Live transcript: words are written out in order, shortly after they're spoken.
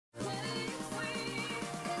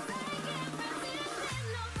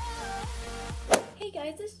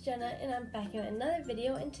guys, it's Jenna and I'm back in another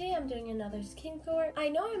video, and today I'm doing another skin tour. I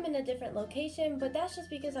know I'm in a different location, but that's just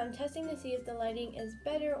because I'm testing to see if the lighting is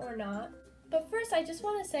better or not. But first I just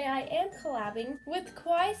want to say I am collabing with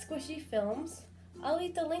Kawaii Squishy Films. I'll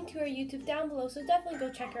leave the link to her YouTube down below, so definitely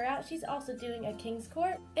go check her out. She's also doing a King's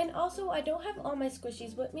Court. And also, I don't have all my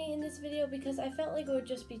squishies with me in this video because I felt like it would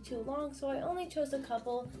just be too long, so I only chose a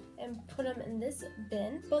couple and put them in this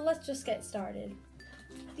bin. But let's just get started.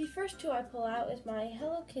 The first two I pull out is my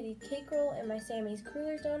Hello Kitty cake roll and my Sammy's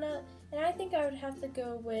Crullers donut, and I think I would have to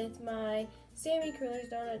go with my Sammy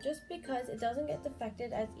Crullers donut just because it doesn't get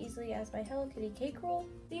defected as easily as my Hello Kitty cake roll.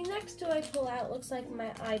 The next two I pull out looks like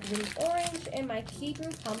my I Bloom Orange and my Key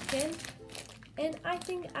Brew Pumpkin, and I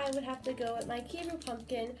think I would have to go with my Key Brew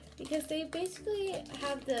Pumpkin because they basically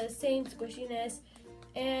have the same squishiness.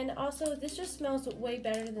 And also, this just smells way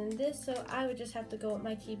better than this, so I would just have to go with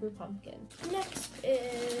my Key Brew Pumpkin. Next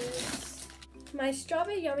is my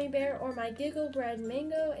Strawberry Yummy Bear or my Giggle Bread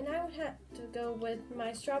Mango, and I would have to go with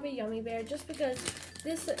my Strawberry Yummy Bear just because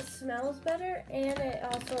this smells better and it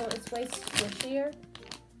also is way squishier.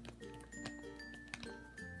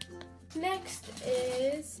 Next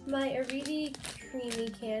is my Ariti Creamy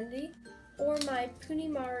Candy or my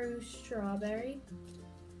Punimaru Strawberry.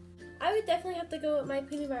 I would definitely have to go with my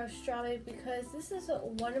Punimaru Strawberry because this is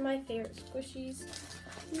one of my favorite squishies.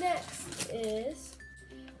 Next is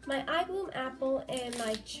my I Bloom Apple and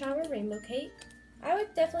my Chowder Rainbow Cake. I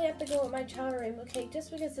would definitely have to go with my Chowder Rainbow Cake just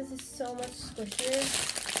because this is so much squishier.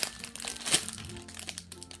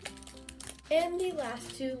 And the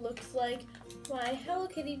last two looks like my Hello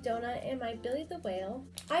Kitty donut and my Billy the Whale.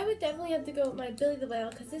 I would definitely have to go with my Billy the Whale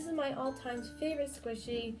because this is my all-time favorite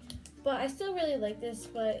squishy. But I still really like this,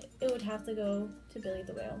 but it would have to go to Billy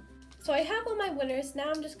the Whale. So I have all my winners.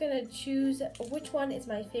 Now I'm just going to choose which one is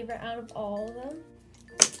my favorite out of all of them.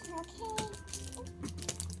 Okay.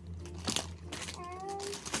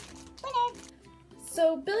 Winner.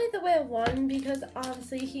 So Billy the Whale won because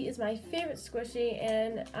obviously he is my favorite squishy,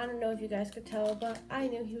 and I don't know if you guys could tell, but I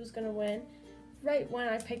knew he was going to win right when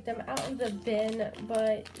I picked him out of the bin,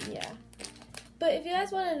 but yeah. But if you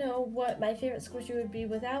guys want to know what my favorite squishy would be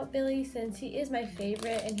without Billy, since he is my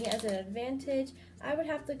favorite and he has an advantage, I would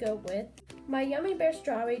have to go with my Yummy Bear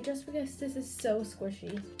Strawberry just because this is so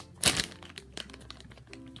squishy.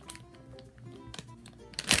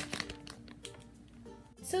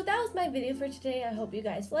 So that was my video for today. I hope you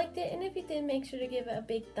guys liked it, and if you did, make sure to give it a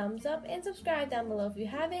big thumbs up and subscribe down below if you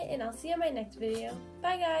haven't, and I'll see you in my next video.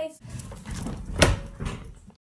 Bye guys!